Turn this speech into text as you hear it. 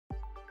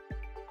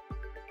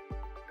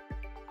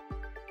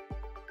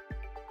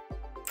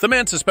The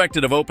man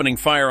suspected of opening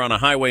fire on a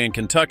highway in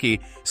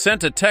Kentucky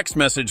sent a text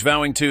message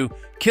vowing to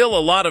kill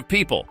a lot of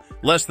people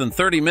less than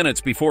 30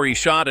 minutes before he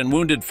shot and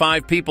wounded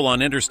 5 people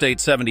on Interstate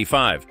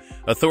 75,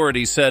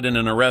 authorities said in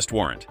an arrest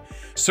warrant.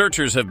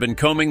 Searchers have been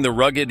combing the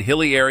rugged,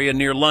 hilly area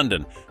near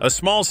London, a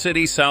small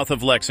city south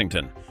of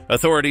Lexington.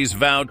 Authorities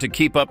vowed to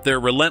keep up their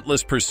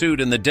relentless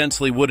pursuit in the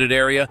densely wooded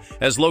area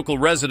as local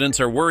residents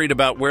are worried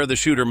about where the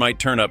shooter might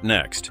turn up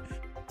next.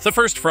 The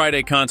First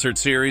Friday concert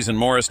series in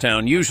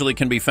Morristown usually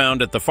can be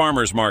found at the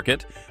Farmers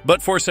Market,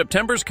 but for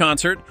September's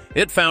concert,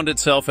 it found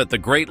itself at the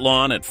Great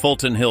Lawn at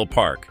Fulton Hill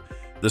Park.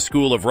 The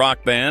School of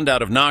Rock Band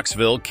out of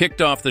Knoxville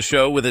kicked off the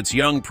show with its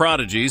young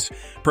prodigies,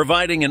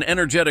 providing an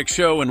energetic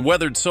show and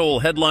Weathered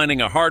Soul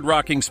headlining a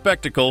hard-rocking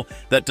spectacle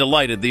that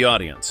delighted the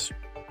audience.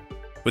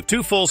 With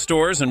 2 full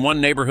stores and 1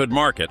 neighborhood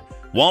market,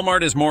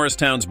 Walmart is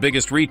Morristown's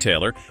biggest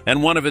retailer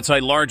and one of its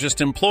largest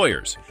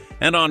employers.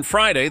 And on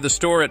Friday, the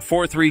store at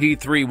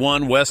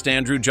 4331 West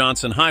Andrew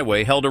Johnson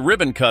Highway held a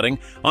ribbon cutting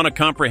on a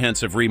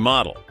comprehensive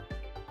remodel.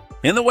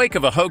 In the wake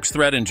of a hoax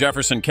threat in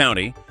Jefferson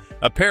County,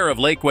 a pair of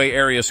Lakeway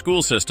area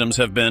school systems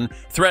have been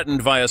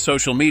threatened via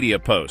social media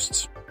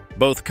posts.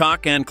 Both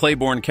Cock and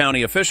Claiborne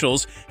County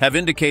officials have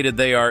indicated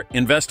they are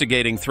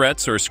investigating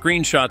threats or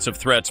screenshots of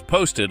threats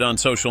posted on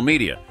social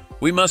media.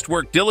 We must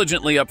work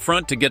diligently up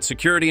front to get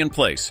security in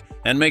place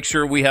and make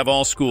sure we have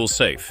all schools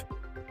safe.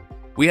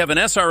 We have an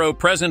SRO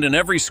present in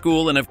every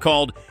school and have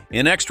called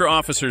in extra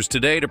officers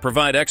today to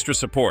provide extra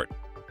support,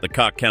 the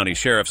Cock County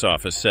Sheriff's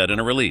Office said in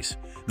a release.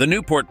 The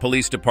Newport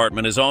Police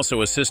Department is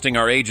also assisting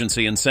our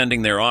agency in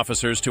sending their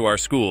officers to our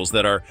schools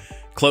that are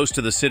close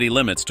to the city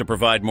limits to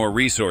provide more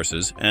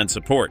resources and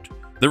support.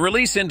 The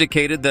release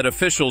indicated that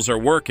officials are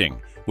working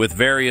with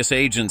various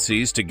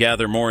agencies to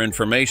gather more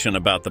information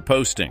about the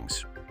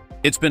postings.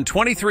 It's been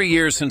 23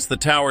 years since the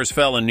towers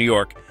fell in New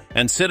York,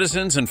 and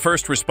citizens and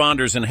first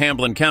responders in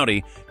Hamblin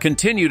County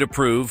continue to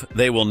prove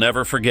they will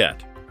never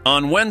forget.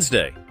 On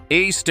Wednesday,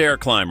 stair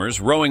climbers,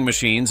 rowing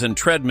machines, and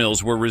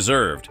treadmills were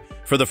reserved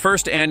for the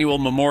first annual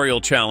Memorial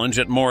Challenge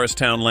at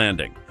Morristown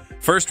Landing.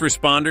 First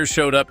responders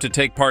showed up to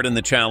take part in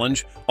the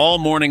challenge all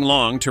morning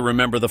long to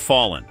remember the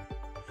fallen.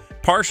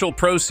 Partial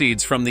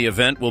proceeds from the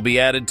event will be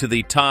added to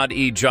the Todd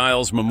E.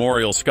 Giles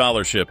Memorial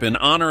Scholarship in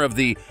honor of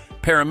the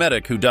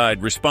paramedic who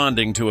died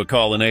responding to a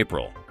call in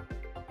April.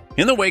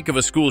 In the wake of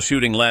a school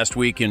shooting last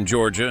week in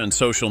Georgia and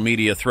social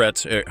media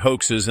threats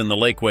hoaxes in the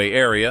Lakeway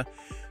area,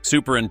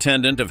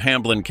 Superintendent of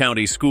Hamblin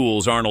County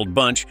Schools Arnold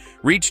Bunch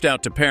reached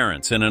out to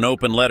parents in an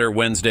open letter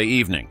Wednesday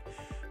evening.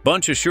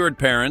 Bunch assured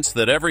parents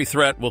that every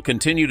threat will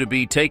continue to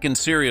be taken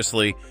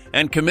seriously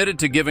and committed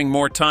to giving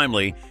more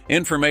timely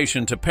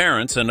information to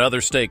parents and other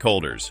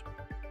stakeholders.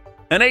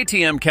 An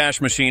ATM cash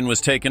machine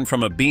was taken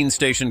from a Bean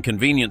Station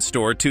convenience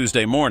store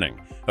Tuesday morning.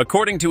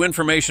 According to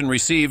information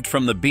received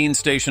from the Bean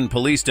Station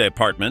Police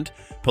Department,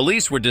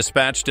 police were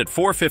dispatched at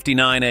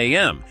 4:59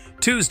 a.m.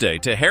 Tuesday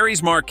to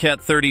Harry's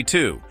Marquette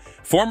 32,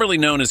 formerly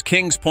known as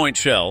Kings Point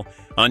Shell,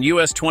 on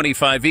US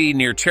 25E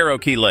near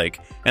Cherokee Lake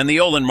and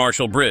the Olin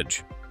Marshall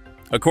Bridge.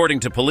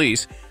 According to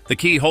police, the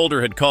key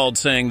holder had called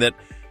saying that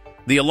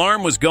the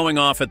alarm was going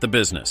off at the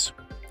business.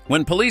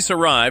 When police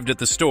arrived at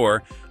the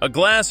store, a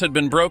glass had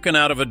been broken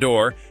out of a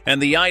door and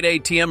the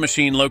ATM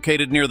machine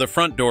located near the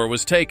front door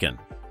was taken.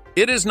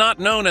 It is not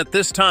known at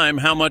this time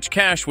how much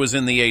cash was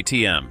in the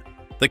ATM.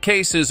 The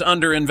case is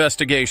under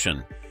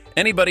investigation.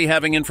 Anybody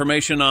having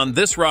information on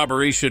this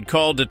robbery should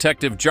call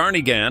Detective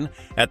Jarnigan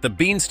at the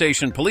Bean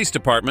Station Police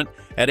Department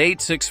at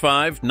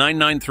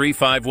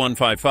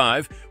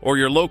 865-993-5155 or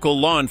your local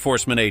law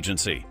enforcement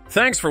agency.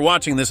 Thanks for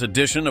watching this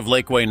edition of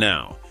Lakeway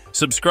Now.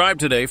 Subscribe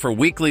today for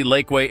weekly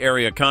Lakeway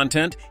area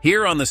content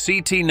here on the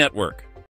CT Network.